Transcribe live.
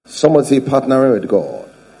Someone say partnering with God.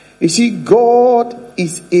 You see, God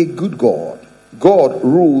is a good God. God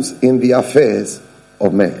rules in the affairs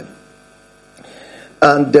of men.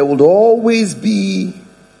 And there will always be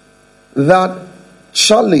that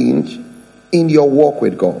challenge in your walk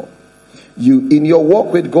with God. In your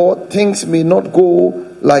walk with God, things may not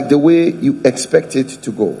go like the way you expect it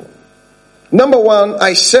to go. Number one,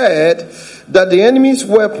 I said that the enemy's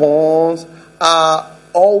weapons are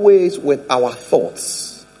always with our thoughts.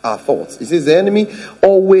 Our thoughts. It says the enemy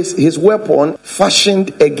always, his weapon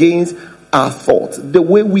fashioned against our thoughts, the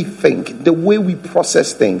way we think, the way we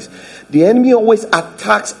process things. The enemy always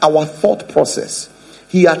attacks our thought process.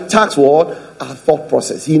 He attacks what? Our thought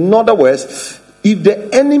process. In other words, if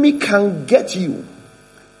the enemy can get you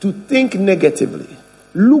to think negatively,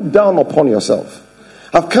 look down upon yourself.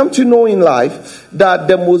 I've come to know in life that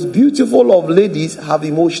the most beautiful of ladies have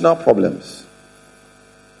emotional problems.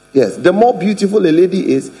 Yes, the more beautiful a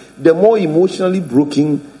lady is, the more emotionally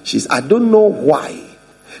broken she is. I don't know why.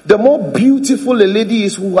 The more beautiful a lady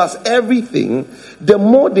is who has everything, the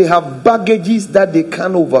more they have baggages that they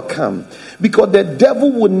can overcome. Because the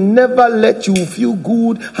devil will never let you feel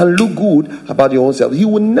good and look good about your own self. He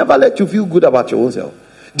will never let you feel good about your own self.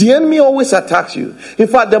 The enemy always attacks you. In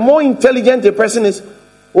fact, the more intelligent a person is,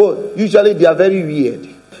 usually they are very weird.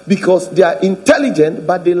 Because they are intelligent,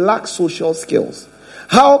 but they lack social skills.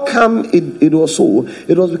 How come it was so?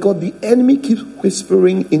 It was because the enemy keeps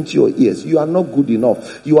whispering into your ears. You are not good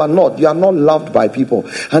enough. You are not loved by people.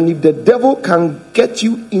 And if the devil can get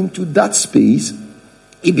you into that space,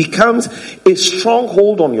 it becomes a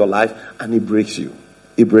stronghold on your life and it breaks you.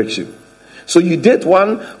 It breaks you. So you date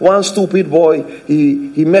one stupid boy,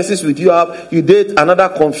 he messes with you up. You date another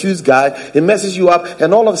confused guy, he messes you up,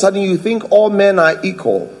 and all of a sudden you think all men are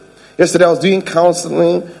equal. Yesterday I was doing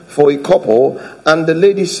counseling for a couple, and the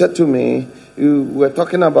lady said to me, we were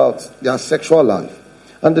talking about their sexual life.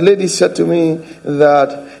 And the lady said to me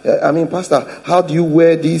that, Pastor, how do you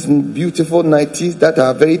wear these beautiful nighties that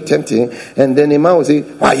are very tempting? And then a man will say,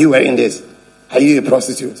 why are you wearing this? Are you a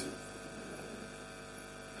prostitute?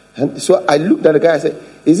 And so I looked at the guy and said,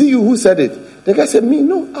 is it you who said it? The guy said, me,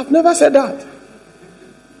 no, I've never said that.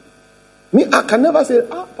 Me, I can never say,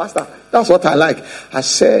 Pastor, that's what I like. I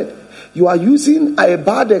said, you are using a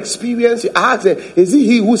bad experience. I asked, is it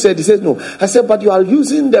he who said? He said, no. I said, but you are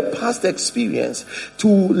using the past experience to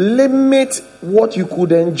limit what you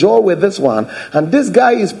could enjoy with this one. And this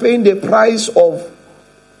guy is paying the price of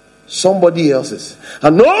somebody else's.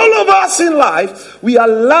 And all of us in life, we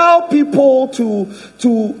allow people to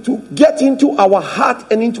get into our heart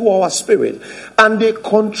and into our spirit, and they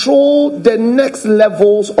control the next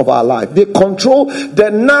levels of our life. They control the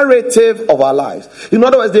narrative of our lives. In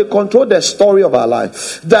other words, they control the story of our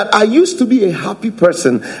life. That I used to be a happy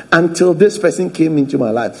person until this person came into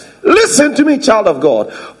my life. Listen to me, child of God.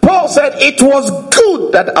 Paul said it was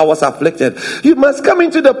good that I was afflicted. You must come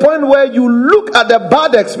into the point where you look at the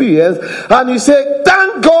bad experience and you say,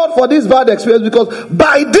 thank God for this bad experience, because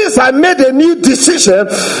by this I made a new decision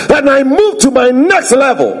and I moved to my next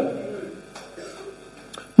level.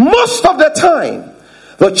 Most of the time,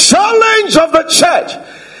 the challenge of the church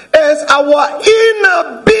is our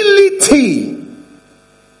inability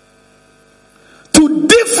to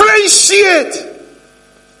differentiate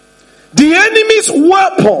the enemy's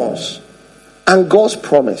weapons and God's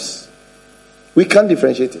promise. We can't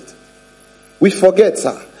differentiate it. We forget,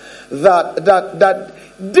 sir, that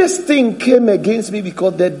this thing came against me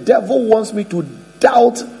because the devil wants me to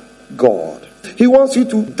doubt God. He wants you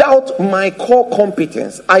to doubt my core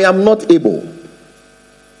competence. I am not able.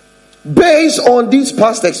 Based on this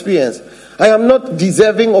past experience, I am not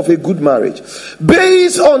deserving of a good marriage.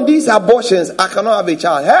 Based on these abortions, I cannot have a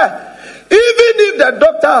child. Even if the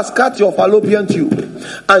doctor has cut your fallopian tube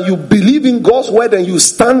and you believe in God's word and you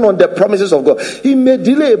stand on the promises of God, he may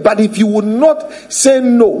delay, but if you will not say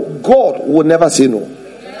no, God will never say no.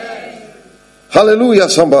 Hallelujah,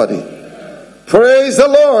 somebody. Praise the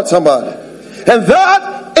Lord, somebody. And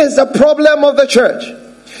that is the problem of the church.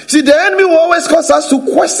 See, the enemy will always cause us to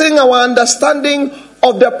question our understanding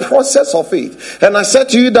of the process of faith. And I said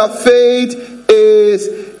to you that faith is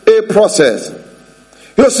a process.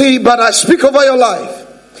 You see, but I speak over your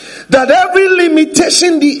life that every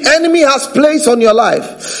limitation the enemy has placed on your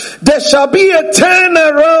life, there shall be a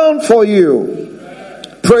turnaround for you.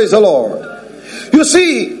 Praise the Lord. You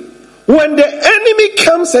see, when the enemy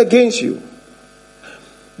comes against you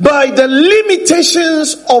by the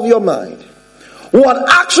limitations of your mind, what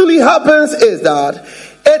actually happens is that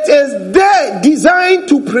it is there designed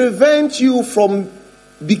to prevent you from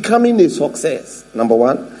becoming a success. Number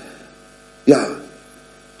one. Yeah.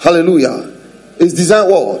 Hallelujah. It's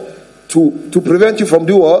designed what? To prevent you from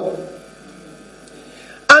doing what?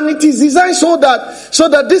 And it is designed so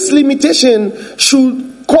that this limitation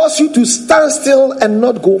should cause you to stand still and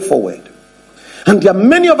not go forward. And there are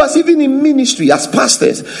many of us, even in ministry as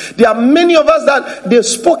pastors, there are many of us that they've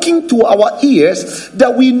spoken to our ears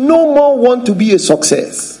that we no more want to be a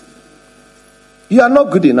success. You are not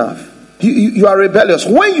good enough. You are rebellious.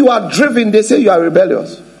 When you are driven, they say you are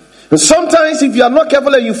rebellious. And sometimes if you are not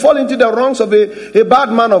careful and you fall into the wrongs of a bad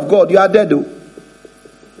man of God, you are dead though.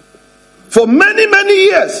 For many, many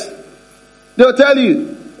years, they will tell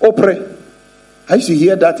you, oh pray. I used to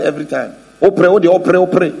hear that every time. Oh pray, oh pray, oh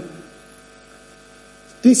pray.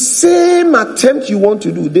 The same attempt you want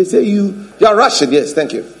to do, they say you are rushing. Yes,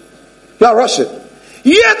 thank you. You are rushing.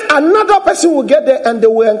 Yet another person will get there and they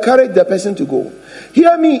will encourage the person to go.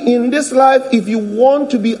 Hear me, in this life, if you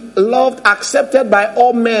want to be loved, accepted by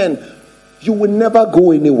all men, you will never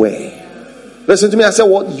go anywhere. Listen to me, I said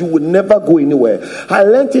what? You will never go anywhere. I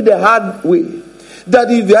learned it the hard way. That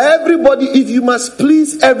if you must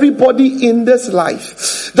please everybody in this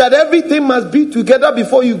life, that everything must be together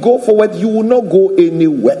before you go forward, you will not go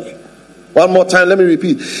anywhere. One more time, let me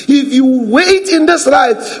repeat. If you wait in this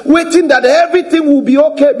life, waiting that everything will be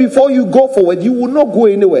okay before you go forward, you will not go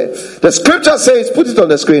anywhere. The scripture says, put it on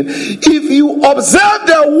the screen, if you observe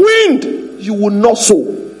the wind, you will not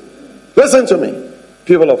sow. Listen to me,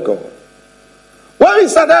 people of God. When we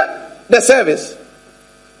started the service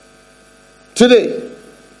today,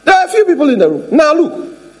 there are a few people in the room. Now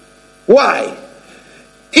look, why?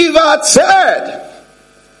 If I had said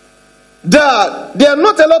that there are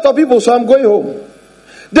not a lot of people, so I'm going home,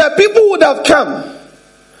 the people would have come,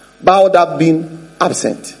 but I would have been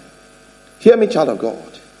absent. Hear me, child of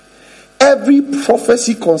God. Every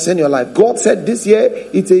prophecy concerning your life, God said this year,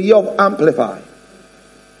 it's a year of amplify.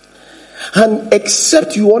 And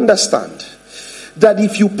except you understand that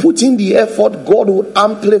if you put in the effort, God will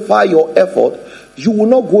amplify your effort, you will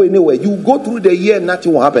not go anywhere. You will go through the year,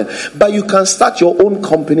 nothing will happen. But you can start your own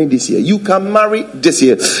company this year. You can marry this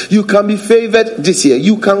year. You can be favored this year.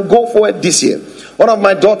 You can go forward this year. One of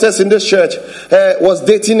my daughters in this church was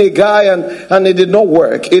dating a guy and it did not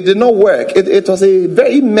work. It did not work. It was a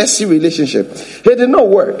very messy relationship. It did not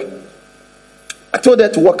work. I told her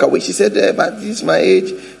to walk away. She said, but this is my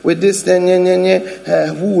age, with this,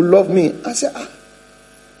 who will love me? I said,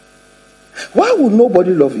 why would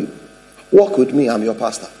nobody love you? Walk with me, I'm your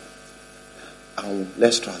pastor. And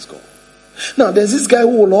let's trust God. Now, there's this guy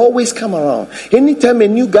who will always come around. Anytime a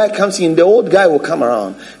new guy comes in, the old guy will come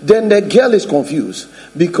around. Then the girl is confused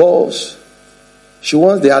because she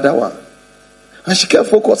wants the other one. And she kept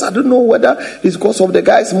focused. I don't know whether it's because of the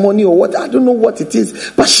guy's money or what. I don't know what it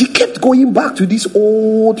is. But she kept going back to this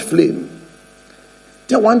old flame.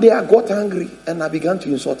 Then one day I got angry and I began to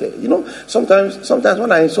insult her. You know, sometimes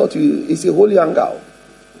when I insult you, it's a holy anger.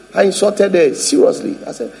 I insulted her seriously.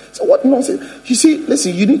 I said, so what nonsense? You see,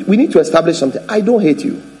 listen, we need to establish something. I don't hate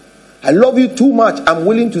you. I love you too much. I'm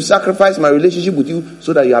willing to sacrifice my relationship with you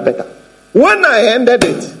so that you are better. When I ended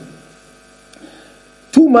it,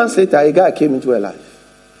 2 months later, a guy came into her life.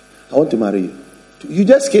 I want to marry you. You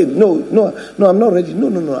just came. No, I'm not ready.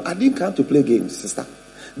 No. I didn't come to play games, sister.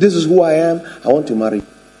 This is who I am. I want to marry you.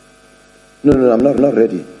 No, I'm not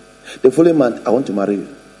ready. The following month, I want to marry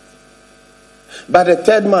you. By the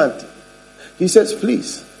 3rd month, he says,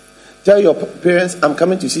 please, tell your parents I'm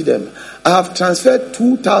coming to see them. I have transferred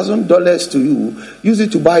 $2,000 to you. Use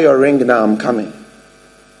it to buy your ring now. I'm coming.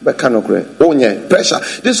 But cannot agree. Oh yeah, pressure.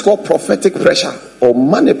 This is called prophetic pressure or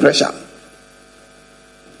money pressure.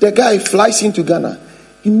 The guy flies into Ghana.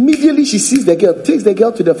 Immediately she sees the girl, takes the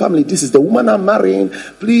girl to the family. This is the woman I'm marrying.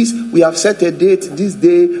 Please, we have set a date. This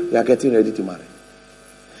day, we are getting ready to marry.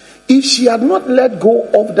 If she had not let go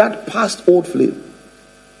of that past old flame,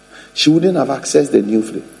 she wouldn't have accessed the new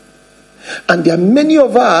flame. And there are many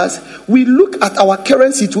of us, we look at our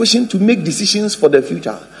current situation to make decisions for the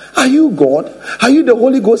future. Are you God? Are you the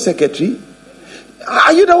Holy Ghost secretary?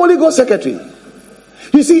 Are you the Holy Ghost secretary?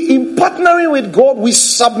 You see, in partnering with God, we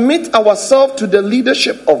submit ourselves to the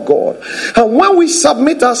leadership of God. And when we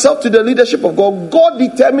submit ourselves to the leadership of God, God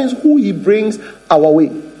determines who He brings our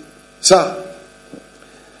way. Sir,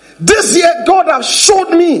 this year God has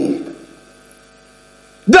showed me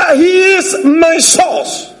that He is my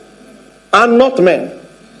source and not man.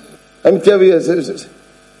 Let me tell you.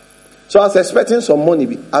 So I was expecting some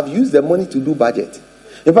money. I've used the money to do budget.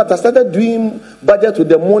 In fact, I started doing budget with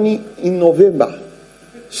the money in November.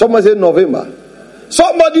 Somebody said November.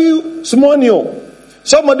 Somebody's money.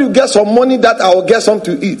 Somebody will get some money that I will get some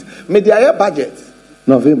to eat. May they have budget.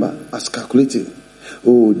 November, I was calculating.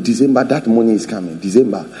 Oh, December, that money is coming.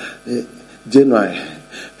 December. January,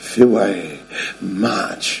 February,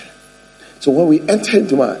 March. So when we enter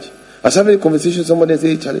into March, I was having a conversation with somebody and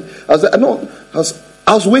said, Charlie,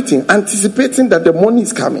 I was waiting, anticipating that the money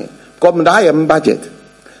is coming. Come, I am budget.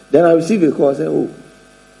 Then I received a call and said, oh,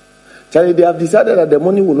 Charlie, they have decided that the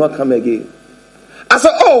money will not come again. I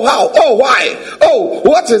said, oh, how? Oh, why? Oh,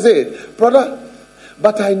 what is it? Brother,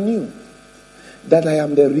 but I knew that I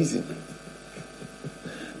am the reason.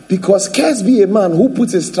 Because cursed be a man who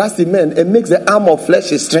puts his trust in men and makes the arm of flesh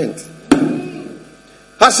his strength.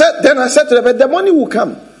 I said to them, the money will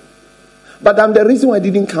come. But I'm the reason why it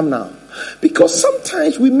didn't come now. Because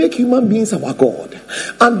sometimes we make human beings our God.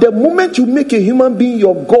 And the moment you make a human being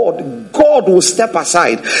your God, God will step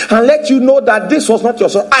aside and let you know that this was not your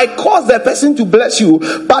source. I caused the person to bless you,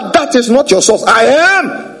 but that is not your source. I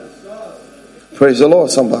am. Praise the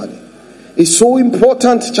Lord, somebody. It's so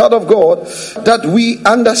important, child of God, that we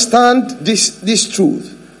understand this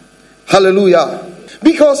truth. Hallelujah.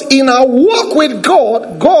 Because in our walk with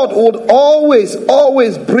God, God would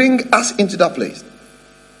always bring us into that place.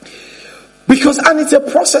 And it's a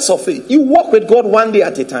process of faith. You walk with God one day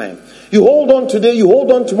at a time. You hold on today, you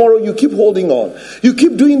hold on tomorrow, you keep holding on. You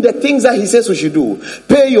keep doing the things that He says we should do.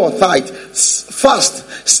 Pay your tithe,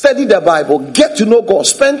 fast, study the Bible, get to know God,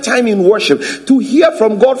 spend time in worship, to hear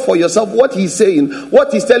from God for yourself what He's saying,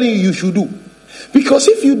 what He's telling you should do. Because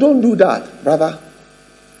if you don't do that, brother,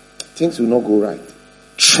 things will not go right.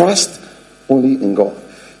 Trust only in God.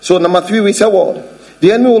 So number 3, we say what?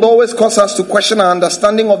 The enemy will always cause us to question our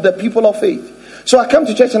understanding of the people of faith. So I come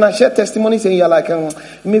to church and I share testimonies and you're like,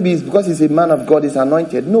 maybe it's because he's a man of God, he's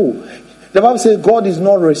anointed. No. The Bible says God is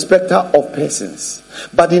not a respecter of persons.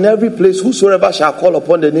 But in every place, whosoever shall call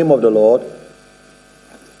upon the name of the Lord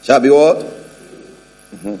shall be what?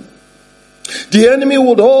 Mm-hmm. The enemy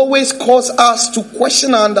would always cause us to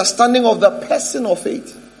question our understanding of the person of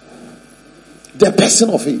faith. The person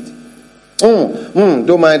of faith.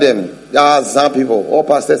 Don't mind them. There are some people, all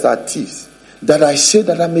pastors are thieves. That I say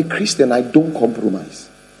that I'm a Christian, I don't compromise.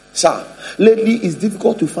 Sir, lately it's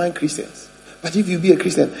difficult to find Christians. But if you be a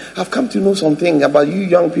Christian, I've come to know something about you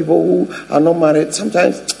young people who are not married.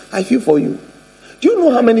 Sometimes I feel for you. Do you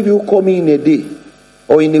know how many people call me in a day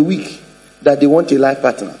or in a week that they want a life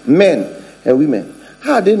partner? Men and women.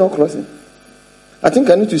 How are they not crossing? I think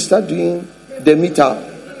I need to start doing the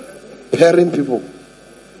meetup, pairing people.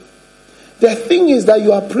 The thing is that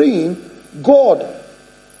you are praying, God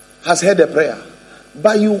has heard a prayer,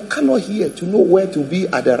 but you cannot hear to know where to be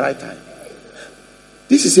at the right time.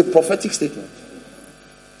 This is a prophetic statement.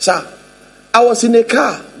 Sir, I was in a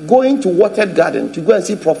car going to Watered Garden to go and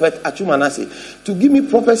see Prophet Achumanase to give me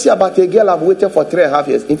prophecy about a girl I've waited for 3.5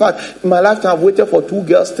 years. In fact, in my lifetime I've waited for 2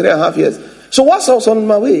 girls 3.5 years. So whilst I was on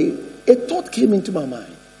my way, a thought came into my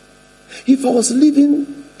mind. If I was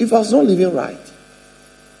not living right,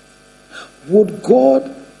 would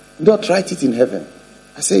God not write it in heaven?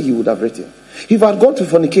 I say He would have written. If I had gone to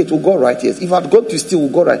fornicate, would God write? Yes. If I had gone to steal,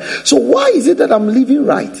 would God write? So why is it that I'm living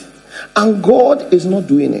right and God is not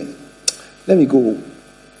doing it? Let me go home.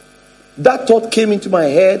 That thought came into my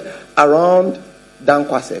head around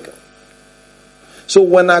Dankwa Circle. So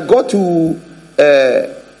when I got to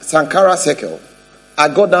Sankara Circle, I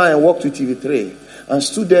got down and walked to TV3 and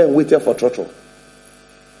stood there and waited for Trotro.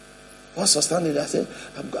 Once I was standing there, I said,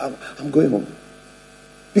 I'm going home.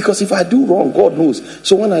 Because if I do wrong, God knows.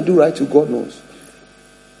 So when I do right, God knows.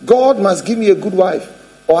 God must give me a good wife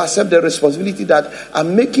or accept the responsibility that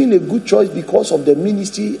I'm making a good choice because of the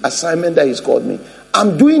ministry assignment that He's called me.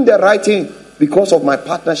 I'm doing the right thing because of my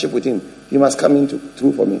partnership with Him. He must come in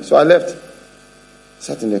through for me. So I left,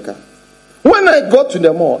 sat in the car. When I got to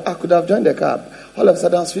the mall, I could have joined the car. All of a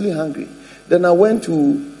sudden, I was feeling hungry. Then I went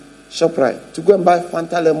to ShopRite to go and buy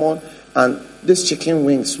Fanta Lemon and these chicken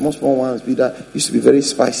wings, small ones, that used to be very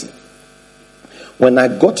spicy. When I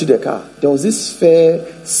got to the car, there was this fair,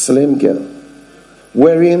 slim girl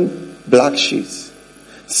wearing black sheets,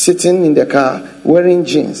 sitting in the car wearing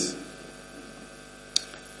jeans.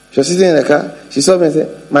 She was sitting in the car. She saw me and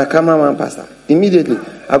said, "My cameraman, pastor." Immediately,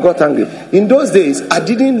 I got angry. In those days, I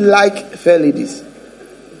didn't like fair ladies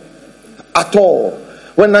at all.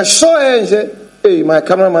 When I saw her and said, "Hey, my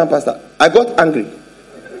cameraman, pastor," I got angry.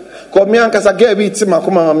 So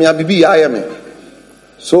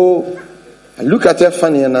I looked at her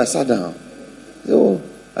funny and I sat down. So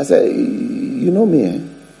I said, "You know me, eh?"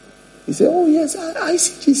 He said, "Oh yes, I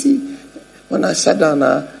see. When I sat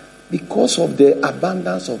down, because of the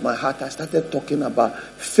abundance of my heart, I started talking about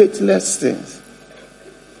faithless things.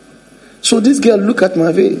 So this girl looked at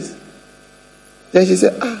my face. Then she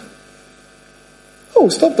said, "Oh,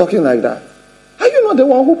 stop talking like that. Are you not the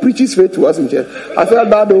one who preaches faith to us in church?" I said,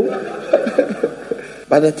 "Bado."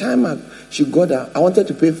 By the time she got there, I wanted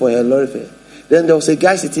to pay for her lorry fare. Then there was a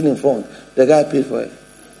guy sitting in front. The guy paid for it.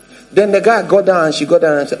 Then the guy got down and she got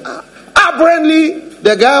down and said, apparently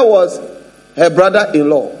the guy was her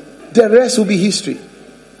brother-in-law. The rest will be history.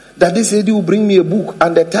 That this lady will bring me a book,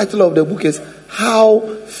 and the title of the book is How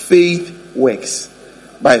Faith Works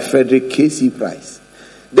by Frederick K.C. Price.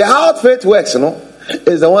 The How Faith Works,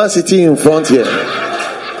 is the one sitting in front here.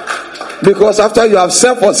 Because after you have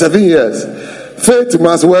served for 7 years, faith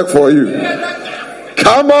must work for you.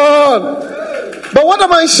 Come on. But what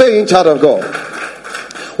am I saying, child of God?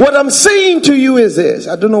 What I'm saying to you is this.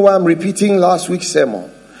 I don't know why I'm repeating last week's sermon.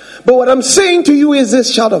 But what I'm saying to you is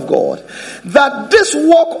this, child of God. That this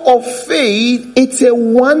walk of faith, it's a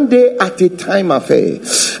one day at a time affair.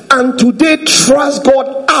 And today trust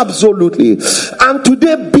God absolutely. And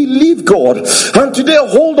today believe God. And today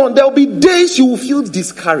hold on. There will be days you will feel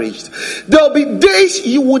discouraged. There will be days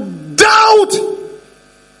you would doubt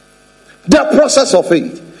the process of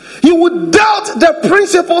faith. You would doubt the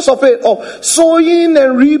principles of it, of sowing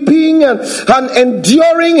and reaping and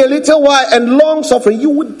enduring a little while and long suffering.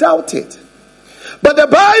 You would doubt it. But the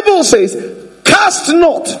Bible says, cast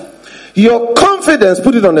not your confidence,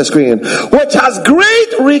 put it on the screen, which has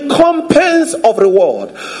great recompense of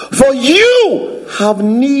reward. For you have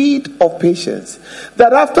need of patience,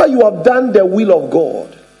 that after you have done the will of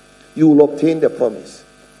God, you will obtain the promise.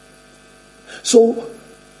 So,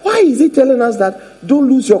 why is he telling us that don't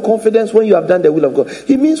lose your confidence when you have done the will of God?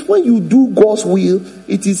 It means when you do God's will,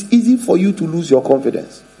 it is easy for you to lose your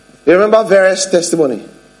confidence. You remember Vera's testimony?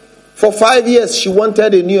 For 5 years, she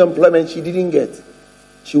wanted a new employment she didn't get.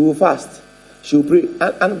 She will fast. She will pray.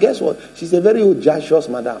 And guess what? She's a very audacious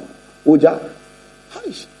madam. Oja. How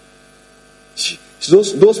is she?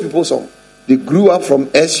 Those people, they grew up from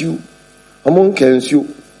SU, among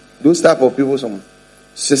Kensu. Those type of people,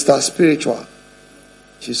 sister spiritual.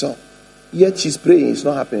 She saw. Yet she's praying. It's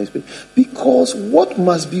not happening. Because what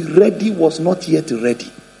must be ready was not yet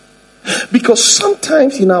ready. Because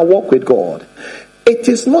sometimes in our walk with God, it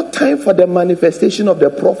is not time for the manifestation of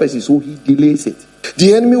the prophecy, so he delays it.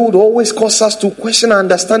 The enemy would always cause us to question our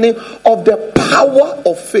understanding of the power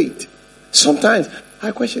of faith. Sometimes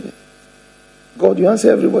I question it. God, you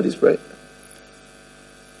answer everybody's prayer.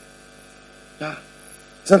 Yeah.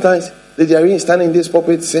 Sometimes Lady Irene is standing in this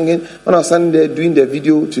pulpit singing. When I was standing there doing the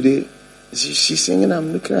video today, she's singing,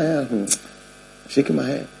 I'm looking at her, shaking my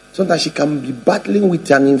head. Sometimes she can be battling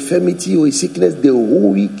with an infirmity or a sickness the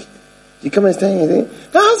whole week. She come and stand and say,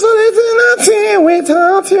 nothing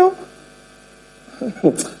without you.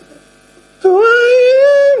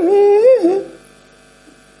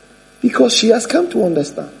 Because she has come to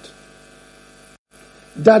understand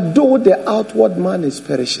that though the outward man is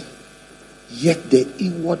perishing, yet the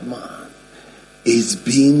inward man is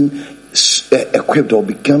being equipped or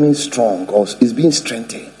becoming strong or is being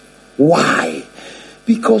strengthened. Why?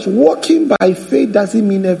 Because walking by faith doesn't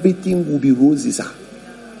mean everything will be roses.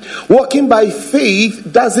 Walking by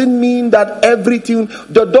faith doesn't mean that everything,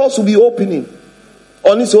 the doors will be opening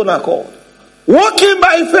on its own accord. Walking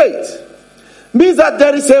by faith means that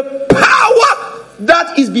there is a power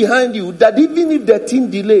that is behind you, that even if the thing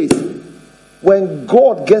delays, when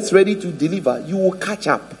God gets ready to deliver, you will catch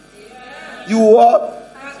up. You will.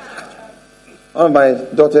 One of my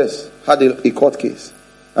daughters had a court case,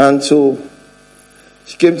 and so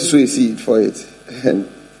she came to sow a seed for it, and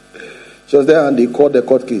she was there and they called the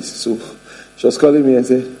court case. So she was calling me and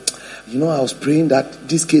said, I was praying that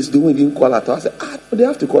this case didn't call at all. I said, they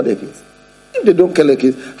have to call the case. If they don't call the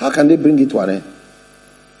case, how can they bring it to an end?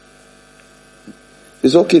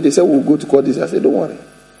 It's okay. They said, we'll go to court this. I said, don't worry.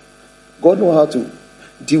 God knows how to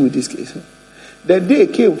deal with this case. The day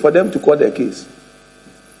came for them to call their case.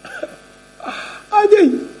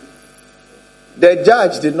 The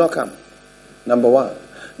judge did not come. Number one.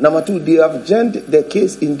 Number two, they have adjourned the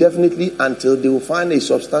case indefinitely until they will find a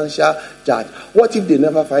substantial judge. What if they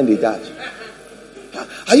never find a judge?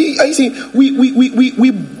 Are you seeing?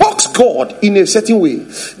 We box God in a certain way.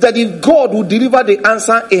 That if God will deliver the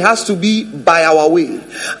answer, it has to be by our way.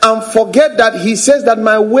 And forget that he says that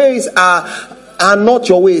my ways are not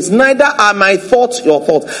your ways. Neither are my thoughts your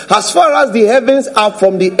thoughts. As far as the heavens are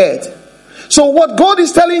from the earth. So what God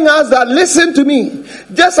is telling us that, listen to me,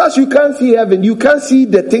 just as you can't see heaven, you can't see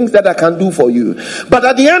the things that I can do for you. But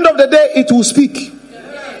at the end of the day, it will speak.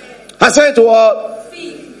 I said to her,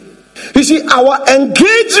 you see, our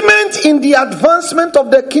engagement in the advancement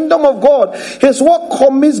of the kingdom of God is what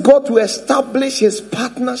commits God to establish his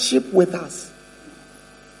partnership with us.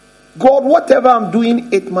 God, whatever I'm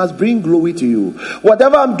doing, it must bring glory to you.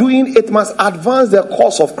 Whatever I'm doing, it must advance the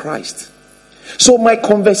cause of Christ. So my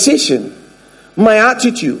conversation my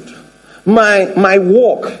attitude, my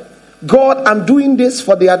walk. God, I'm doing this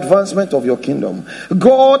for the advancement of your kingdom.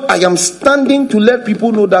 God, I am standing to let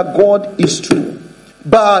people know that God is true.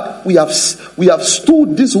 But we have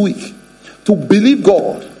stood this week to believe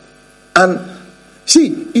God. And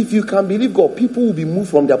see, if you can believe God, people will be moved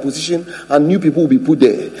from their position and new people will be put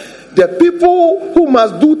there. The people who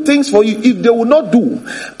must do things for you, if they will not do,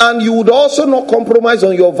 and you would also not compromise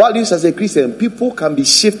on your values as a Christian, people can be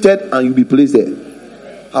shifted and you'll be placed there.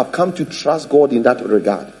 I've come to trust God in that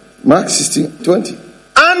regard. Mark 16:20.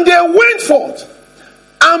 And they went forth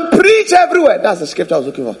and preached everywhere. That's the scripture I was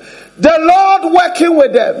looking for. The Lord working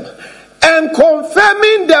with them and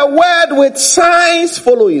confirming the word with signs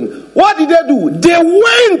following. What did they do? They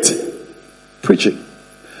went preaching.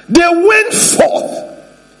 They went forth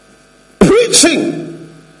preaching.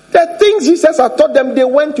 The things Jesus had taught them, they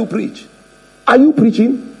went to preach. Are you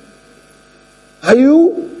preaching? Are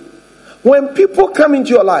you? When people come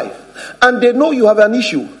into your life and they know you have an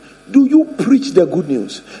issue, do you preach the good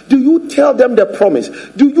news? Do you tell them the promise?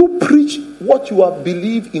 Do you preach what you have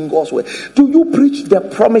believed in God's word? Do you preach the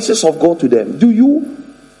promises of God to them? Do you?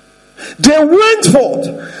 They went forth.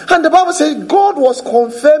 And the Bible says God was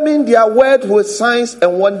confirming their word with signs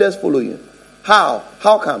and wonders following. How?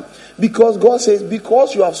 How come? Because God says,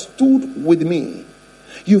 because you have stood with me,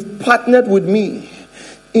 you've partnered with me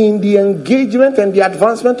in the engagement and the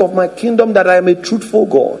advancement of my kingdom, that I am a truthful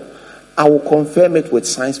God, I will confirm it with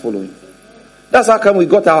signs following. That's how come we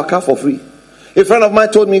got our car for free. A friend of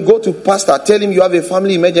mine told me, go to pastor, tell him you have a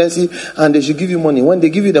family emergency and they should give you money. When they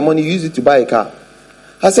give you the money, use it to buy a car.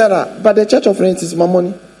 I said, but the church of rent is my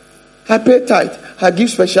money. I pay tithe. I give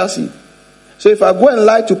special seed. So if I go and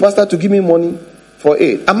lie to pastor to give me money for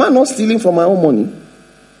aid, am I not stealing from my own money?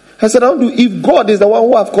 I said, if God is the one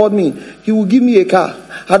who have called me, he will give me a car.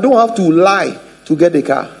 I don't have to lie to get a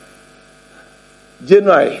car.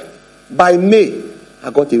 January. By May,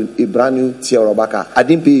 I got a brand new Sierra car. I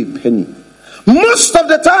didn't pay a penny. Most of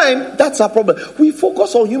the time, that's our problem. We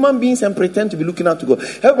focus on human beings and pretend to be looking up to God.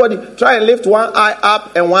 Everybody, try and lift one eye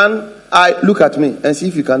up and one eye look at me and see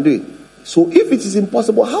if you can do it. So if it is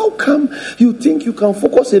impossible, how come you think you can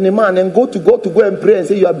focus on a man and go to God to go and pray and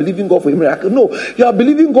say you are believing God for a miracle? No, you are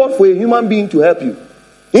believing God for a human being to help you.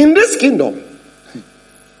 In this kingdom,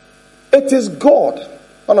 it is God.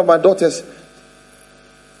 One of my daughters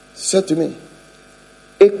said to me,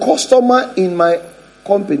 a customer in my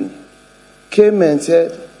company came and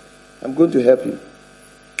said, I'm going to help you.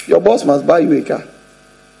 Your boss must buy you a car.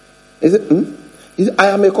 He said, I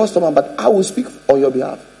am a customer, but I will speak on your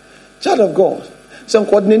behalf. Child of God. So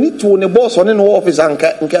coordinate to the boss on an office and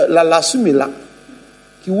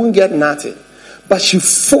he won't get nothing. But she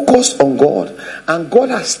focused on God. And God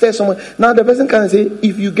has said someone. Now the person can say,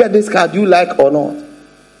 if you get this car, do you like or not?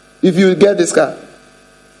 If you get this car,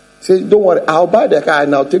 say, don't worry, I'll buy the car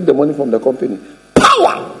and I'll take the money from the company.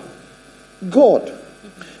 Power! God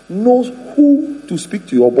knows who to speak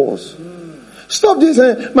to your boss. Stop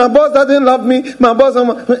this. My boss doesn't love me. My boss.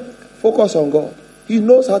 Focus on God. He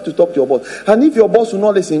knows how to talk to your boss. And if your boss will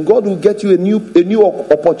not listen, God will get you a new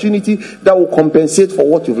opportunity that will compensate for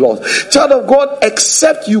what you've lost. Child of God,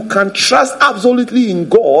 except you can trust absolutely in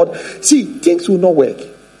God, see, things will not work.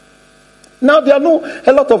 Now, there are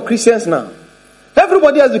a lot of Christians now.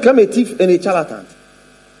 Everybody has become a thief and a charlatan.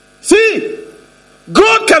 See,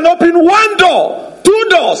 God can open one door, 2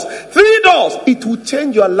 doors, 3 doors. It will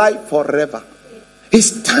change your life forever.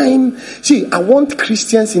 It's time. See, I want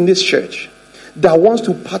Christians in this church that wants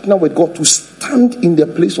to partner with God to stand in the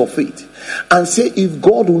place of faith and say, if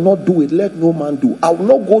God will not do it, let no man do. I will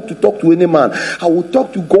not go to talk to any man. I will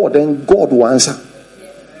talk to God and God will answer.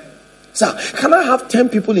 So, can I have 10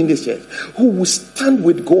 people in this church who will stand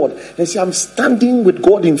with God and say, I'm standing with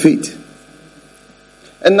God in faith?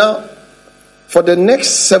 And now, for the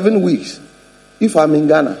next 7 weeks, if I'm in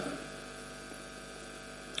Ghana,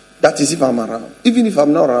 that is if I'm around. Even if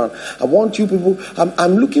I'm not around, I want you people,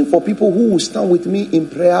 I'm looking for people who will stand with me in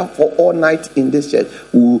prayer for all night in this church.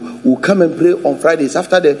 Who will come and pray on Fridays.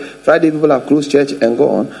 After the Friday people have closed church and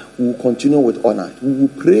gone, we will continue with all night. We will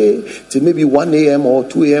pray till maybe 1 a.m. or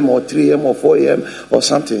 2 a.m. or 3 a.m. or 4 a.m. or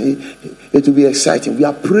something. It will be exciting. We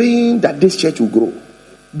are praying that this church will grow.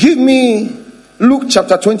 Give me Luke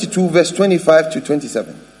chapter 22 verse 25 to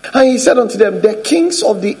 27. And he said unto them, the kings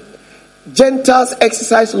of the Gentiles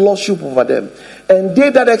exercise lordship over them, and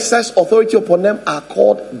they that exercise authority upon them are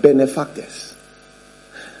called benefactors.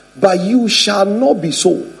 But you shall not be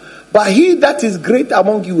so. But he that is great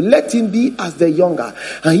among you, let him be as the younger,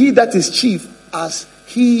 and he that is chief as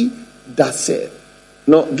he that said.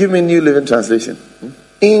 No, give me New Living Translation.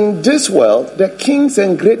 In this world, the kings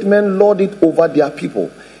and great men lord it over their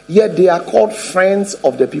people, yet they are called friends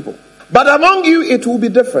of the people. But among you, it will be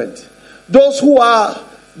different. Those who are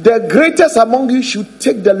the greatest among you should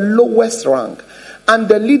take the lowest rank, and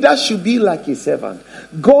the leader should be like a servant.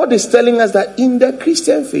 God is telling us that in the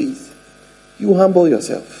Christian faith, you humble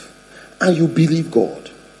yourself and you believe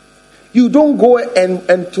God. You don't go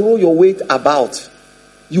and throw your weight about.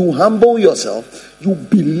 You humble yourself. You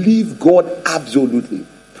believe God absolutely.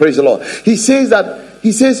 Praise the Lord. He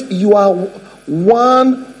says you are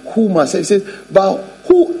one who must. He says, but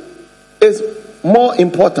who is more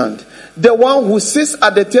important? The one who sits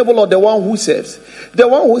at the table or the one who serves? The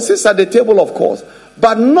one who sits at the table, of course.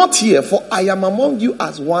 But not here, for I am among you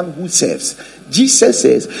as one who serves. Jesus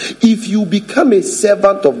says, if you become a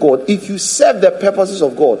servant of God, if you serve the purposes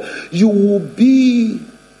of God, you will be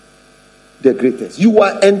the greatest. You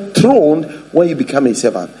are enthroned when you become a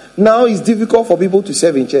servant. Now it's difficult for people to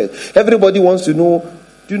serve in church. Everybody wants to know,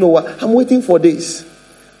 do you know what? I'm waiting for this.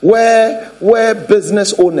 Where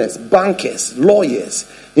business owners, bankers,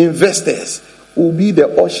 lawyers, investors will be the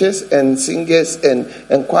ushers and singers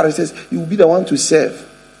and choristers. You will be the one to serve.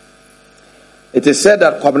 It is said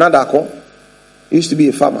that Kwabena Dako used to be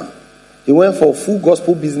a farmer. He went for full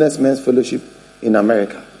gospel businessmen's fellowship in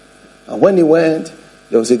America. And when he went,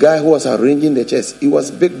 there was a guy who was arranging the chairs. He was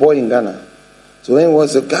a big boy in Ghana. So when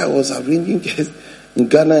the guy was arranging chairs in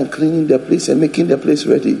Ghana and cleaning the place and making the place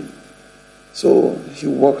ready. So he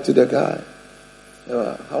walked to the guy.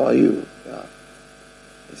 How are you?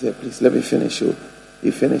 He said, please let me finish. So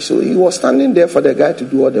he finished. So he was standing there for the guy to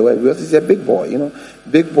do all the work. Because he's a big boy,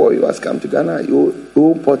 Big boy who has come to Ghana. He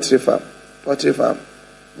owned pottery farm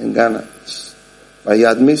in Ghana. But he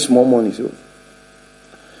had made small money.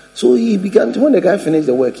 So he began to, when the guy finished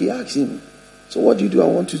the work, he asked him, so what do you do? I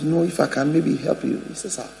want to know if I can maybe help you. He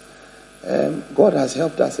says, God has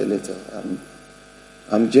helped us a little.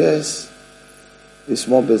 I'm just a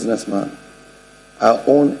small businessman. I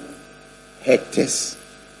own hectares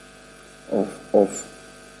of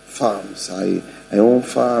farms. I own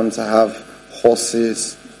farms. I have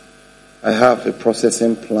horses. I have a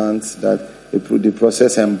processing plant that they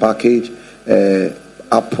process and package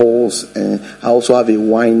apples, and I also have a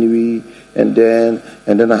winery. And then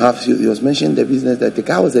I have, he was mentioning the business that the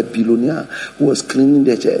guy was a billionaire who was cleaning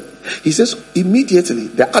the church. He says immediately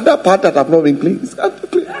the other part that I've not been cleaned is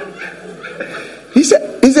he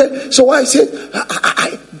said, so I said,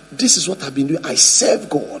 I this is what I've been doing. I serve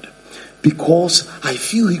God because I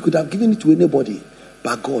feel he could have given it to anybody,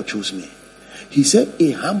 but God chose me. He said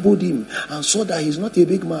he humbled him and saw that he's not a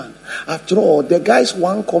big man. After all, the guy's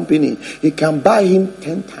one company, he can buy him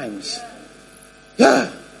 10 times. Yeah.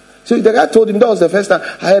 So the guy told him, that was the first time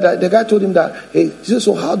I heard that. The guy told him that, hey, he said,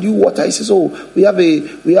 so how do you water? He says, oh, we have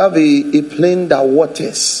a plane that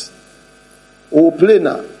waters. Oh, plane,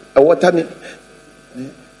 a water.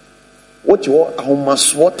 What you want? I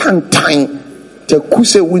must water time to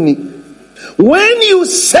kuse winning. When you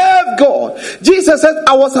serve God, Jesus said,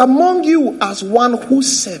 I was among you as one who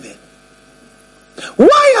served.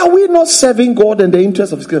 Why are we not serving God in the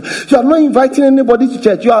interest of His kingdom? You are not inviting anybody to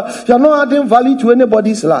church. You are not adding value to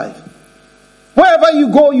anybody's life. Wherever you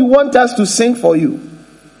go, you want us to sing for you.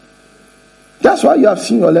 That's why you have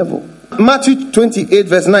seen your level. Matthew 28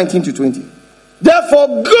 verse 19 to 20.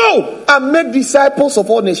 Therefore go and make disciples of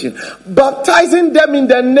all nations, baptizing them in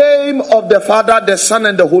the name of the Father, the Son,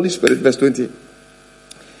 and the Holy Spirit. Verse 20.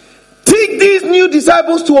 Teach these new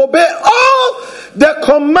disciples to obey all the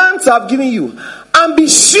commands I've given you. And be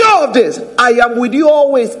sure of this, I am with you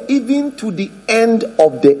always, even to the end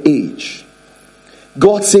of the age.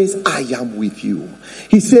 God says, I am with you.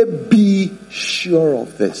 He said, be sure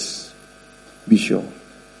of this. Be sure.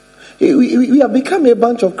 We have become a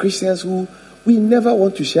bunch of Christians who we never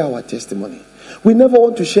want to share our testimony. We never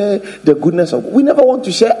want to share the goodness of God. We never want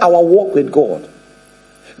to share our walk with God.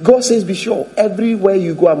 God says, be sure. Everywhere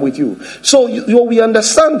you go, I'm with you. So we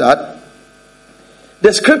understand that.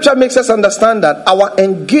 The scripture makes us understand that our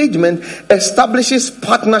engagement establishes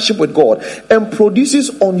partnership with God and produces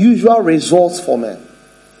unusual results for men.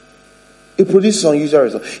 It produces unusual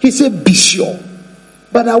results. He said, be sure.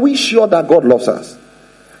 But are we sure that God loves us?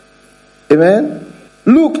 Amen?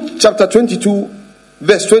 Luke chapter 22,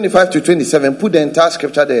 verse 25 to 27. Put the entire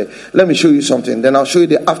scripture there. Let me show you something. Then I'll show you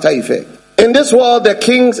the after effect. In this world, the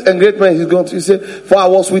kings and great men, he's going to say, for I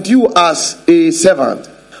was with you as a servant.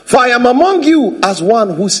 For I am among you as one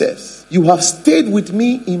who serves. You have stayed with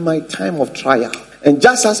me in my time of trial. And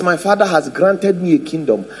just as my Father has granted me a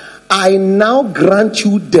kingdom, I now grant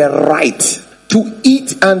you the right to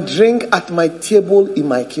eat and drink at my table in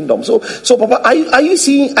my kingdom. So Papa, are you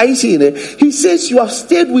seeing it? He says, you have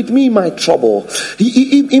stayed with me in my trouble.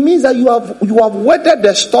 It means that you have weathered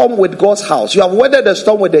the storm with God's house. You have weathered the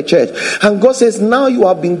storm with the church. And God says, now you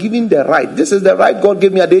have been given the right. This is the right God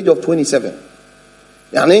gave me at the age of 27.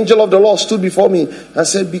 An angel of the Lord stood before me and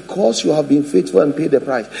said, because you have been faithful and paid the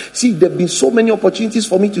price. See, there have been so many opportunities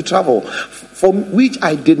for me to travel, for which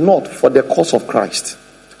I did not for the cause of Christ.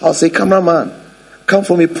 I'll say, cameraman, come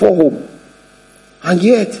from a poor home. And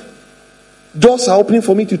yet, doors are opening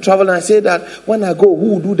for me to travel. And I say that when I go,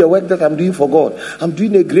 who will do the work that I'm doing for God? I'm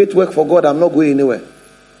doing a great work for God. I'm not going anywhere.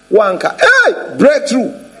 Hey,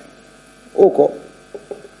 breakthrough. Okay.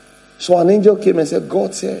 So an angel came and said,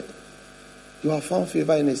 God said, you have found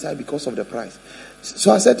favor in his sight because of the price.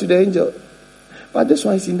 So I said to the angel, but this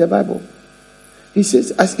one is in the Bible. He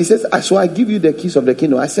says, so I give you the keys of the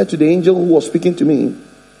kingdom. I said to the angel who was speaking to me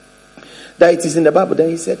that it is in the Bible. Then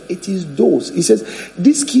he said, it is those. He says,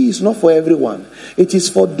 this key is not for everyone. It is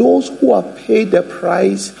for those who have paid the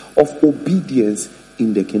price of obedience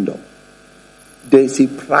in the kingdom. There is a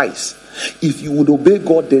price. If you would obey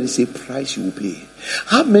God, there is a price you will pay.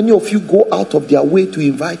 How many of you go out of their way to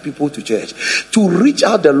invite people to church, to reach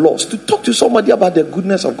out the lost, to talk to somebody about the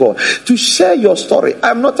goodness of God, to share your story?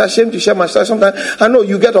 I'm not ashamed to share my story. Sometimes I know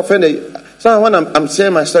you get offended. Sometimes when I'm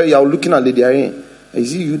sharing my story, you're looking at Lady Irene.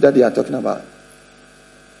 Is it you that they are talking about?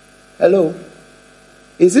 Hello?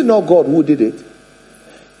 Is it not God who did it?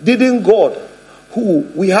 Didn't God, who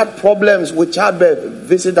we had problems with childbirth,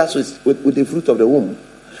 visit us with the fruit of the womb?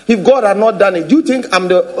 If God had not done it, do you think I'm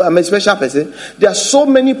a special person? There are so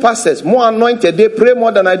many pastors, more anointed. They pray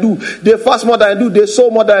more than I do. They fast more than I do. They sow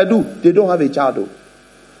more than I do. They don't have a child though.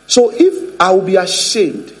 So if I will be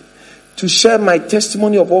ashamed to share my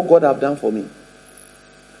testimony of what God have done for me,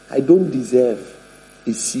 I don't deserve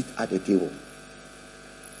a seat at the table.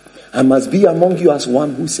 I must be among you as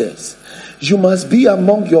one who serves. You must be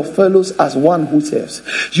among your fellows as one who serves.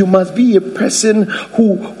 You must be a person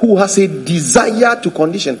who has a desire to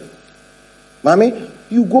condition. Mommy,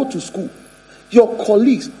 you go to school. Your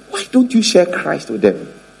colleagues, why don't you share Christ with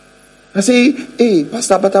them? I say, hey,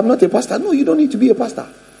 pastor, but I'm not a pastor. No, you don't need to be a pastor.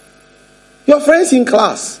 Your friends in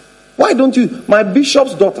class, why don't you? My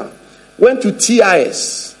bishop's daughter went to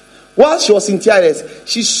TIS. While she was in TIS,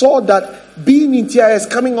 she saw that being in TIS,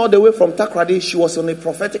 coming all the way from Takrade, she was on a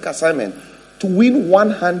prophetic assignment to win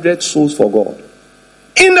 100 souls for God.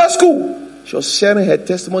 In the school, she was sharing her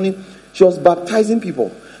testimony. She was baptizing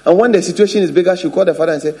people. And when the situation is bigger, she called the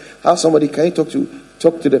father and said, have somebody, can you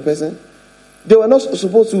talk to the person? They were not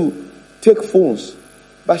supposed to take phones,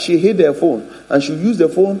 but she hid their phone. And she used the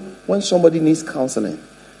phone when somebody needs counseling.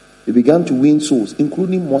 They began to win souls,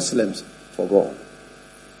 including Muslims, for God.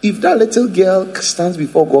 If that little girl stands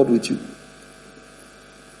before God with you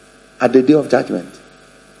at the day of judgment,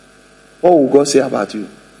 what will God say about you?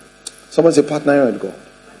 Someone say, partnering with God.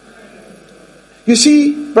 You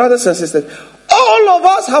see, brothers and sisters, all of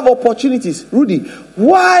us have opportunities. Rudy,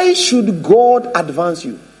 why should God advance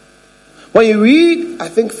you? When you read, I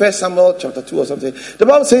think 1 Samuel chapter 2 or something, the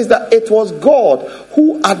Bible says that it was God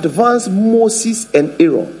who advanced Moses and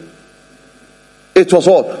Aaron. It was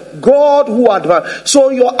what? God who advanced. So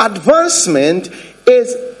your advancement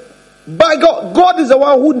is by God. God is the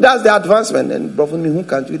one who does the advancement. And brother, who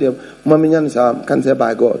can't do them? Can say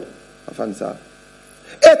by God.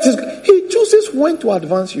 It is, he chooses when to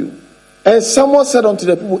advance you. And someone said unto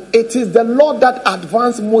the people, it is the Lord that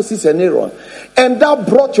advanced Moses and Aaron, and that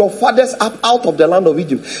brought your fathers up out of the land of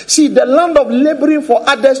Egypt. See, the land of laboring for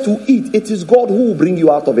others to eat, it is God who will bring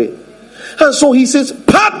you out of it. And so he says,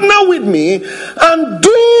 partner with me and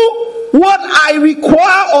do what I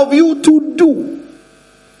require of you to do.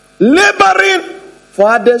 Laboring for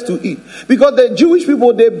others to eat. Because the Jewish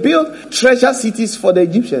people, they built treasure cities for the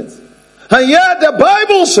Egyptians. And yet the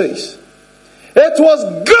Bible says, it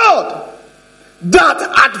was God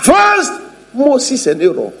that advanced Moses and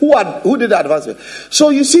Aaron. Who did the advancement? So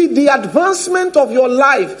you see, the advancement of your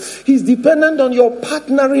life is dependent on your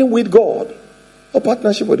partnering with God. Or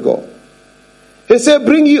partnership with God. He said,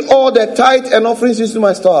 bring ye all the tithe and offerings into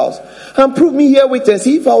my storehouse, and prove me herewith and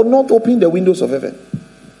see if I will not open the windows of heaven.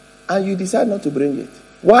 And you decide not to bring it.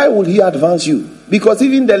 Why would he advance you? Because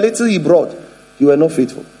even the little he brought, you were not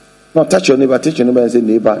faithful. Now touch your neighbor and say,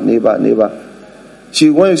 neighbor, neighbor, neighbor. See,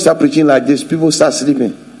 when you start preaching like this, people start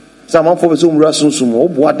sleeping. I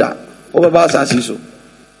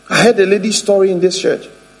heard a lady story in this church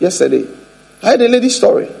yesterday. I heard a lady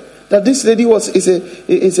story that this lady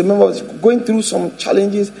is a member, was going through some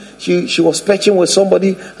challenges. She was patching with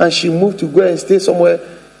somebody, and she moved to go and stay somewhere.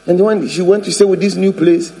 And when she went to stay with this new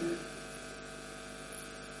place,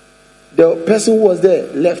 The person who was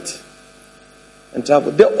there left and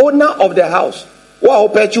traveled. The owner of the house. The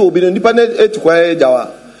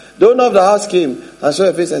owner of the house came and saw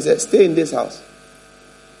her face and said, stay in this house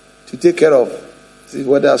to take care of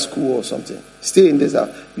whether school or something. Stay in this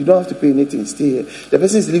house. You don't have to pay anything. Stay here. The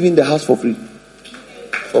person is leaving the house for free.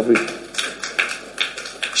 For free.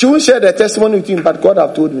 She won't share the testimony with him, but God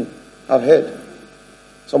have told me. I've heard.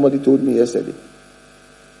 Somebody told me yesterday.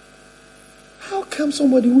 How come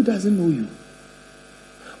somebody who doesn't know you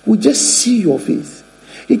will just see your face?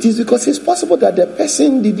 It is because it's possible that the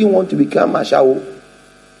person didn't want to become a shawo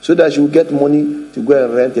so that she would get money to go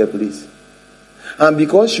and rent a place. And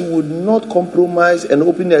because she would not compromise and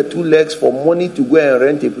open her 2 legs for money to go and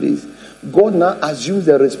rent a place, God now assumes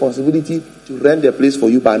the responsibility to rent the place for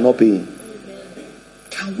you by not paying.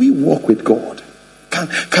 Can we walk with God?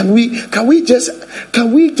 Can we just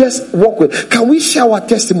walk with? Can we share our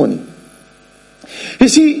testimony? You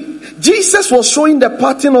see, Jesus was showing the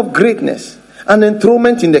pattern of greatness and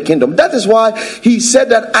enthronement in the kingdom. That is why he said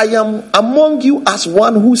that I am among you as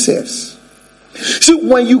one who serves. See,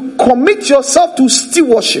 when you commit yourself to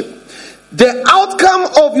stewardship, the outcome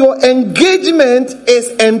of your engagement is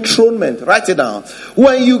enthronement. Write it down.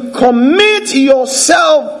 When you commit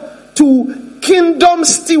yourself to kingdom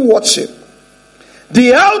stewardship,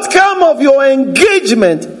 the outcome of your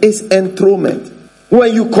engagement is enthronement.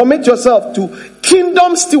 When you commit yourself to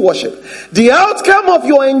kingdom stewardship, the outcome of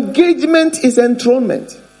your engagement is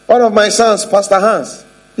enthronement. One of my sons, Pastor Hans,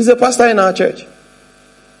 he's a pastor in our church.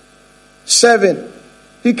 7.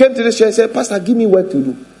 He came to this church and said, Pastor, give me work to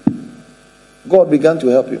do. God began to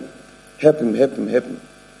help him. Help him.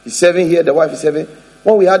 He's 7 here, the wife is 7.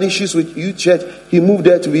 When we had issues with youth church, he moved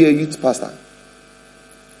there to be a youth pastor.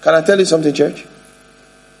 Can I tell you something, church?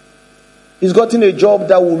 He's gotten a job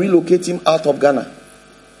that will relocate him out of Ghana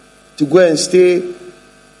to go and stay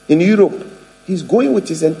in Europe. He's going with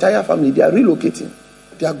his entire family. They are relocating.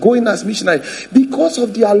 They are going as missionaries because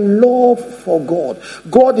of their love for God.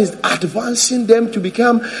 God is advancing them to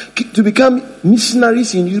become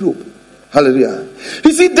missionaries in Europe. Hallelujah.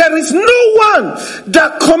 You see, there is no one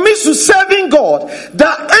that commits to serving God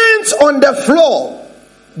that ends on the floor.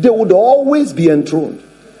 They would always be enthroned.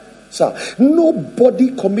 So,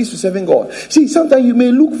 nobody commits to serving God. See, sometimes you may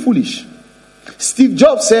look foolish. Steve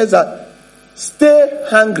Jobs says that stay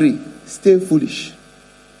hungry, stay foolish.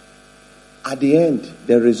 At the end,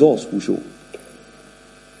 the results will show.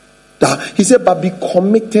 He said, but be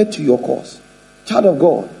committed to your cause. Child of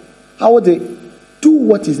God, how would they do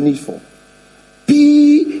what is needful?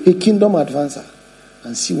 Be a kingdom advancer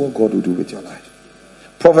and see what God will do with your life.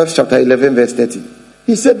 Proverbs chapter 11 verse 30.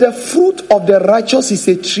 He said, the fruit of the righteous is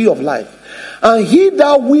a tree of life, and he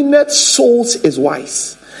that winneth souls is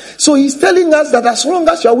wise. So he's telling us that as long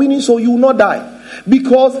as you are winning souls, you will not die.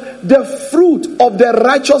 Because the fruit of the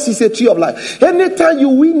righteous is a tree of life. Anytime you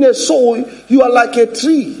win a soul, you are like a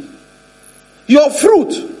tree. Your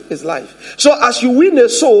fruit is life. So as you win a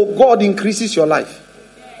soul, God increases your life.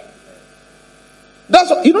 That's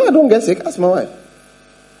what, I don't get sick. Ask my wife.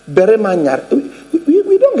 We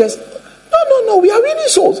don't get sick. No, we are winning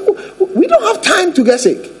souls. We don't have time to get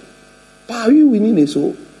sick. But are you winning a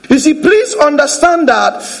soul? You see, please understand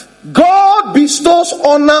that God bestows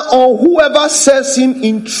honor on whoever serves him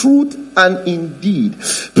in truth and in deed.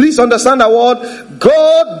 Please understand that word.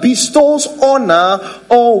 God bestows honor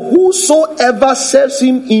on whosoever serves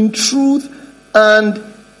him in truth and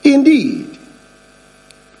in deed.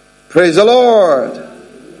 Praise the Lord.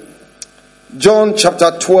 John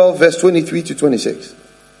chapter 12 verse 23 to 26.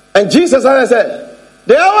 And Jesus, as I said,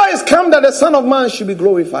 the hour is come that the Son of Man should be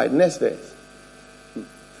glorified. Next verse.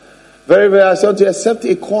 Very, very, I say unto you, except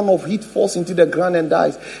a corn of wheat falls into the ground and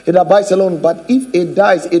dies, it abides alone. But if it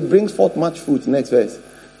dies, it brings forth much fruit. Next verse.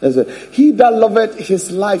 He that loveth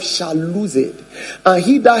his life shall lose it, and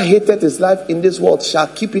he that hateth his life in this world shall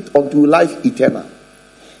keep it unto life eternal.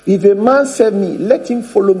 If a man serve me, let him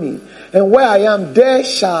follow me, and where I am, there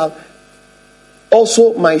shall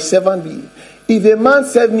also my servant be. If a man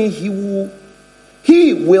serve me,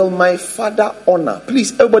 he will my Father honor.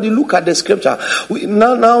 Please, everybody, look at the scripture.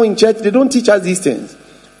 Now in church, they don't teach us these things.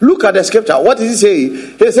 Look at the scripture. What does he say?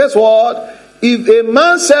 He says what? If a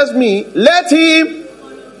man serves me, let him,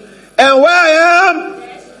 and where I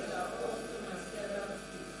am.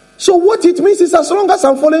 So what it means is, as long as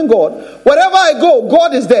I'm following God, wherever I go,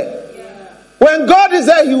 God is there. When God is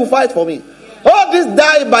there, he will fight for me. All this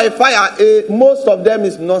die by fire, most of them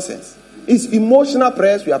is nonsense. It's emotional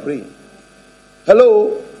prayers we are praying.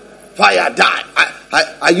 Hello? Fire, die.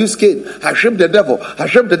 I use Cain. I shame the devil. I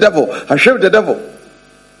shame the devil. I shame the devil.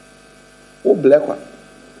 Oh, black one.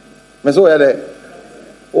 So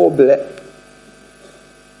Oh, bless.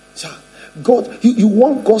 God, you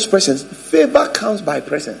want God's presence. Favor comes by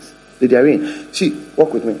presence. Did you mean? See,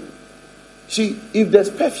 walk with me. See, if there's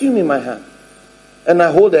perfume in my hand, and I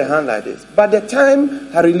hold her hand like this, by the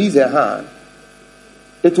time I release her hand,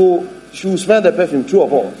 she will smell the perfume, true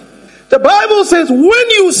of all. The Bible says, when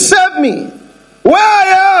you serve me, where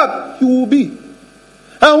I am, you will be.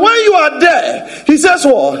 And when you are there, he says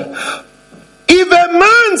what? If a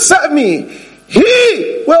man serve me,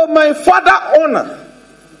 he will my Father honor.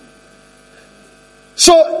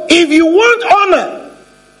 So if you want honor,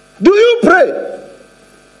 do you pray?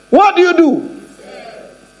 What do you do?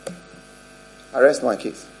 I rest my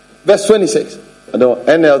case. Verse 26. No,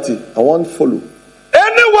 NLT. I won't follow.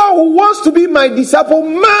 Anyone who wants to be my disciple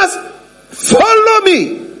must follow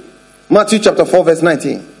me. Matthew chapter 4 verse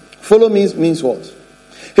 19. Follow me means what?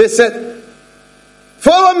 He said,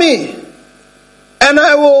 follow me and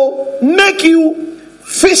I will make you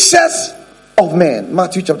fishers of men.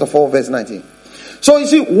 Matthew chapter 4 verse 19. So you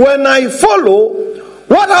see, when I follow,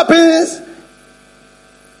 what happens?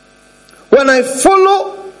 When I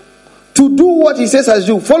follow to do what he says I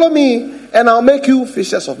do, follow me and I'll make you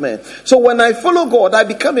fishers of men. So when I follow God, I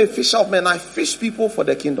become a fisher of men. I fish people for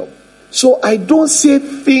the kingdom. So I don't say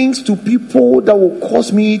things to people that will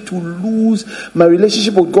cause me to lose my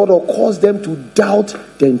relationship with God or cause them to doubt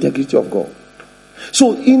the integrity of God.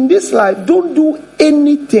 So in this life, don't do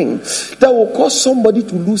anything that will cause somebody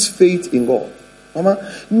to lose faith in God. Mama,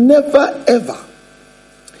 never ever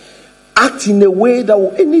act in a way that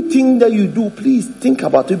will, anything that you do, please think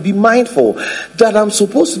about it. Be mindful that I'm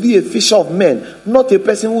supposed to be a fisher of men, not a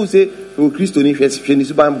person who will say, oh, Christ,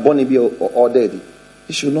 I'm born or dead.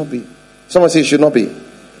 It should not be. Someone say it should not be.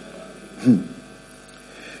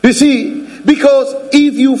 You see, because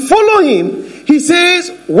if you follow him, he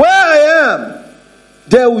says, where I am,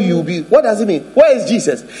 there will you be. What does it mean? Where is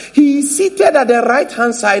Jesus? He is seated at the right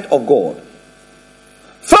hand side of God,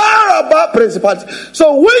 far above principalities.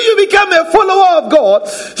 So when you become a follower of God,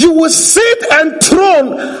 you will sit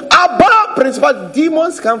enthroned above principalities.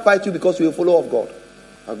 Demons can't fight you because you're a follower of God.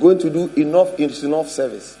 I'm going to do enough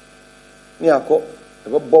service. But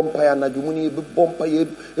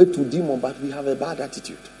we have a bad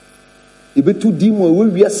attitude.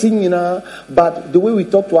 We are singing, but the way we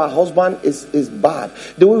talk to our husband is bad.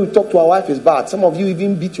 The way we talk to our wife is bad. Some of you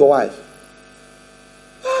even beat your wife.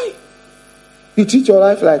 Why? You treat your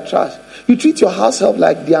life like trash. You treat your house help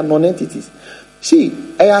like they are non-entities. See,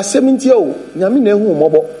 I am 70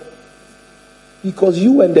 because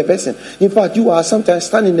you and the person. In fact, you are sometimes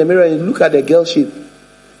standing in the mirror and look at the girl shape.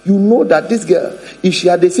 You know that this girl, if she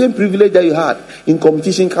had the same privilege that you had in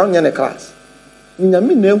competition, count in a class. So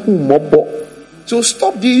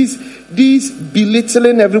stop these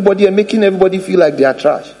belittling everybody and making everybody feel like they are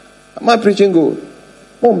trash. Am I preaching good?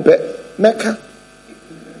 Mecca.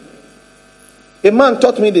 A man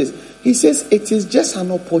taught me this. He says it is just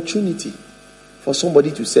an opportunity for somebody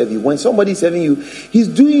to serve you. When somebody is serving you, he's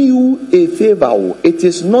doing you a favor. It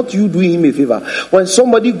is not you doing him a favor. When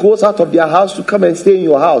somebody goes out of their house to come and stay in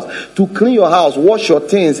your house, to clean your house, wash your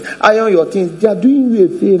things, iron your things, they are doing you a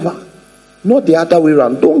favor. Not the other way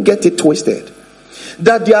around. Don't get it twisted.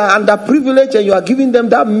 That they are underprivileged and you are giving them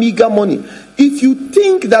that meager money. If you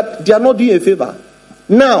think that they are not doing a favor,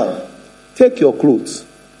 now take your clothes,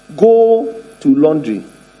 go to laundry,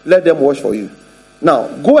 let them wash for you. Now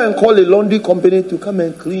go and call a laundry company to come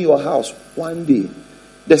and clean your house one day.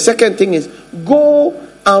 The second thing is go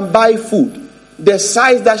and buy food the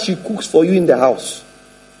size that she cooks for you in the house.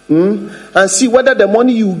 And see whether the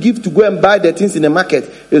money you give to go and buy the things in the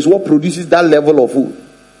market is what produces that level of food.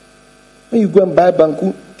 When you go and buy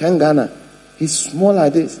Banku 10 Ghana, he's small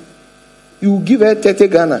like this. You give her 30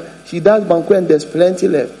 Ghana, she does Banku and there's plenty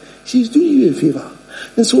left. She's doing you a favor.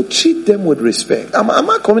 And so treat them with respect. Am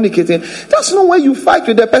I communicating? That's not why you fight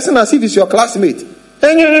with the person as if it's your classmate. No,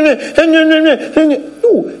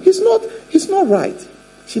 it's not right.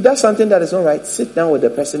 She does something that is not right. Sit down with the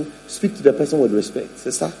person, speak to the person with respect.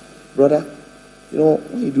 Sister, brother,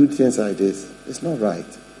 when you do things like this, it's not right.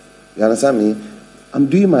 You understand me? I'm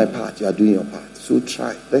doing my part, you are doing your part. So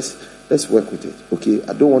try. Let's work with it. Okay?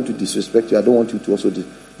 I don't want to disrespect you. I don't want you to also do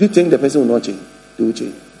you think the person will not change? They will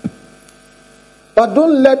change. But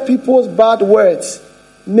don't let people's bad words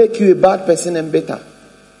make you a bad person and better.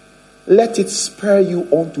 Let it spur you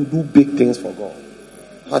on to do big things for God.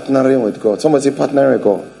 Partnering with God. Somebody say partnering with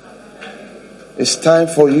God. It's time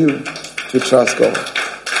for you to trust God.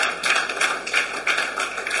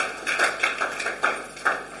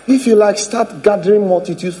 If you like, start gathering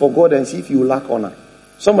multitudes for God and see if you lack honor.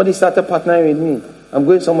 Somebody started partnering with me. I'm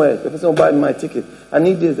going somewhere. The person will buy my ticket. I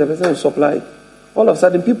need this. The person will supply it. All of a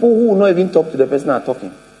sudden, people who will not even talk to the person are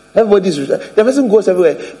talking. The person goes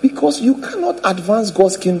everywhere. Because you cannot advance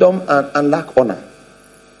God's kingdom and lack honor.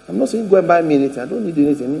 I'm not saying go and buy me anything. I don't need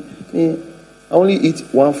anything. I only eat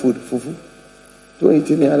one food, fufu. Don't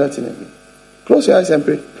eat any other thing again. Close your eyes and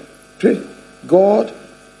pray. Pray. God,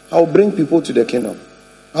 I'll bring people to the kingdom.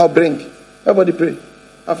 I'll bring. Everybody pray.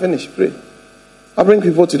 I'll finish. Pray. I'll bring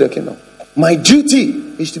people to the kingdom. My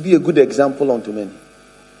duty is to be a good example unto many.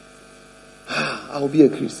 I'll be a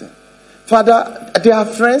Christian. Father, there are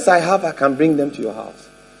friends I have, I can bring them to your house.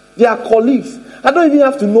 There are colleagues. I don't even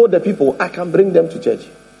have to know the people. I can bring them to church.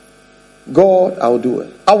 God, I will do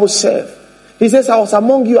it. I will serve. He says, I was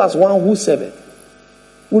among you as one who serveth.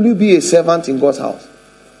 Will you be a servant in God's house?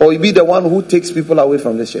 Or will you be the one who takes people away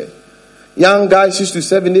from the church? Young guys used to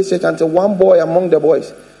serve in this church until one boy among the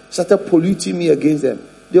boys started polluting me against them.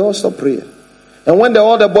 They all stopped prayer. And when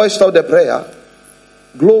all the boys stopped the prayer,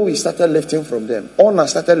 glory started lifting from them. Honor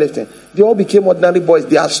started lifting. They all became ordinary boys.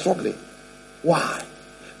 They are struggling. Why?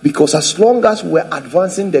 Because as long as we were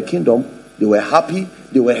advancing the kingdom, they were happy,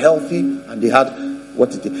 they were healthy, and they had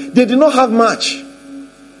what it is. They did not have much,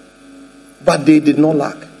 but they did not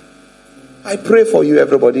lack. I pray for you,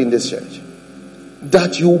 everybody in this church,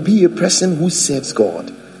 that you will be a person who serves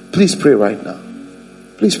God. Please pray right now.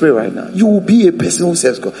 Please pray right now. You will be a person who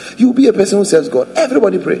serves God. You will be a person who serves God.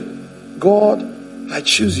 Everybody pray. God, I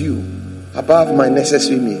choose you above my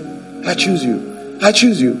necessary meal. I choose you. I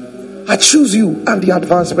choose you. I choose you and the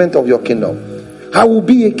advancement of your kingdom. I will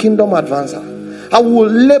be a kingdom advancer. I will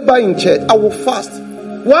labor in church. I will fast.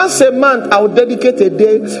 Once a month, I will dedicate a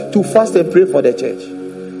day to fast and pray for the church.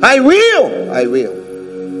 I will.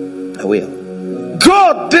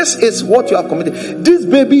 God, this is what you have committed. This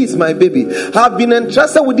baby is my baby. I have been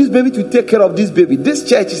entrusted with this baby to take care of this baby. This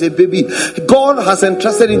church is a baby God has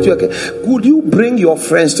entrusted into your care. Would you bring your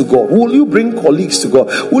friends to God? Will you bring colleagues to God?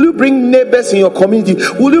 Will you bring neighbors in your community?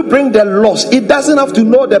 Will you bring the lost? It doesn't have to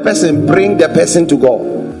know the person. Bring the person to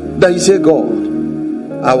God. Then you say, God,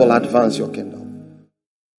 I will advance your kingdom.